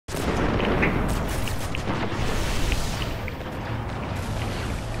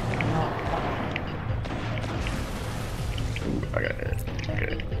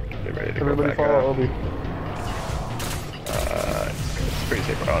Kobe. It's pretty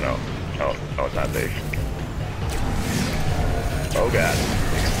safe. Oh no. Oh, it's not safe. Oh god.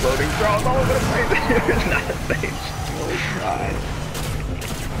 Exploding drones all over the place. It's not safe. Oh god.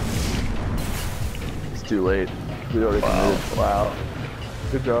 It's too late. We already committed. Wow.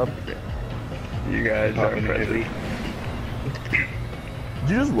 Good job. You guys are impressive. Did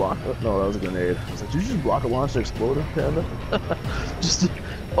you just rocket? No, that was a grenade. I was like, did you just rocket launch the exploder, Panda? Just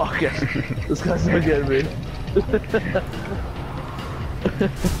fuck it. This guy's not getting me.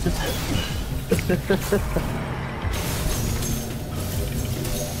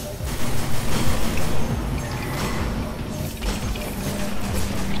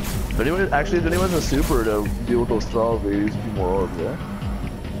 If anyone's a super to deal with those thralls, they use a few more orbs, yeah?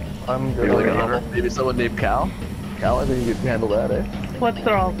 I'm good. Maybe, like maybe someone named Cal? Cal, I think you can handle that, eh? What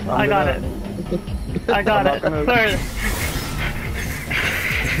thrall? I got it. I got it. Sorry.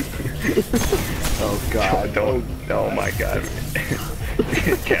 Oh god. Don't. Oh my god.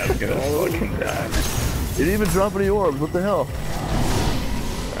 Cal's gonna fucking die. He didn't even drop any orbs, what the hell?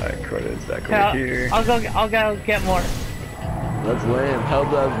 Alright, Corda's back over here. I'll go get more. That's lame.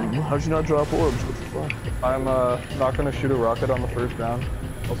 How'd you not drop orbs? What the fuck? I'm not gonna shoot a rocket on the first round.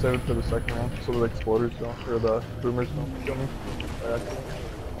 I'll save it for the second round, so the exploders don't, or the boomers don't kill me.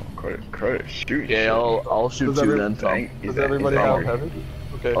 Corda, shoot. Yeah, I'll shoot two then, Tom. Does everybody have heavy?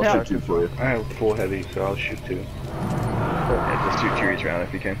 Okay. I'll shoot two for you. I have full heavy, so I'll shoot two. Yeah, just shoot two each round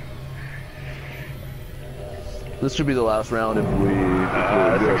if you can. This should be the last round if we...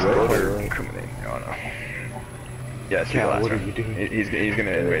 That's an exploder coming in. Oh no. Yeah, it's the last what round. are you doing? He's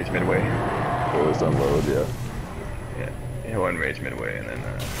gonna enrage midway. Always unload, yeah. Yeah, he'll enrage midway and then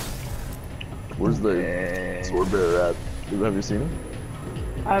Where's the sword bearer at? Have you seen him?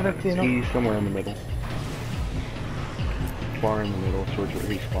 I haven't seen him. He's somewhere in the middle. Far in the middle, towards where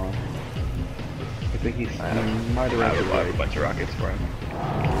he spawned. I think he's I have might have a bunch of rockets for him.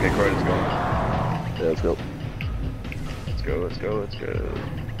 Okay, Corda's going. Yeah, let's go. Let's go.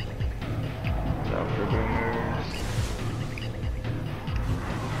 Down for boomers.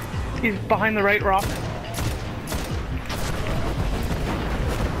 He's behind the right rock.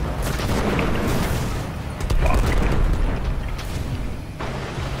 Fuck.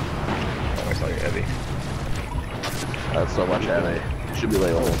 Oh, I saw you heavy. That's so much heavy. You should be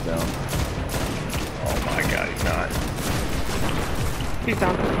like almost down. Oh my god, he's not. He's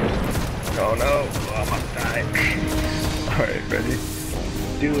down. Oh no, oh, I'm about to die. Alright, ready?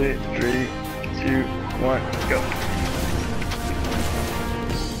 Do it. 3, 2, 1, go.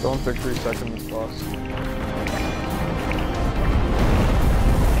 Don't take 3 seconds, boss.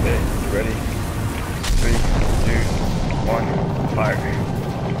 Okay, ready? 3, 2, 1, fire.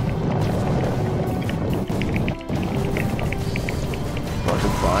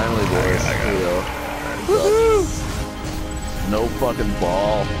 Fucking finally, boys. I got Here we it. go. Woohoo! No fucking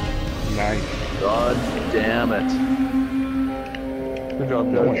ball. nice. God damn it. Good job,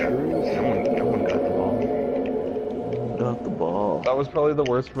 Someone guys. got the ball. Got the ball. That was probably the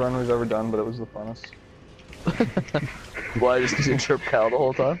worst run we've ever done, but it was the funnest. Why, just 'cause you chirp Cal the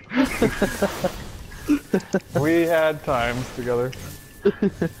whole time? We had times together.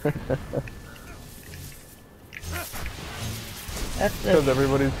 That's Because it.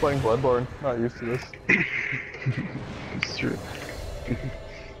 everybody's playing Bloodborne, not used to this. It's true.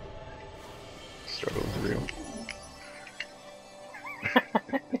 Struggle is real.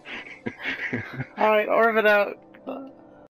 Alright, orbit out.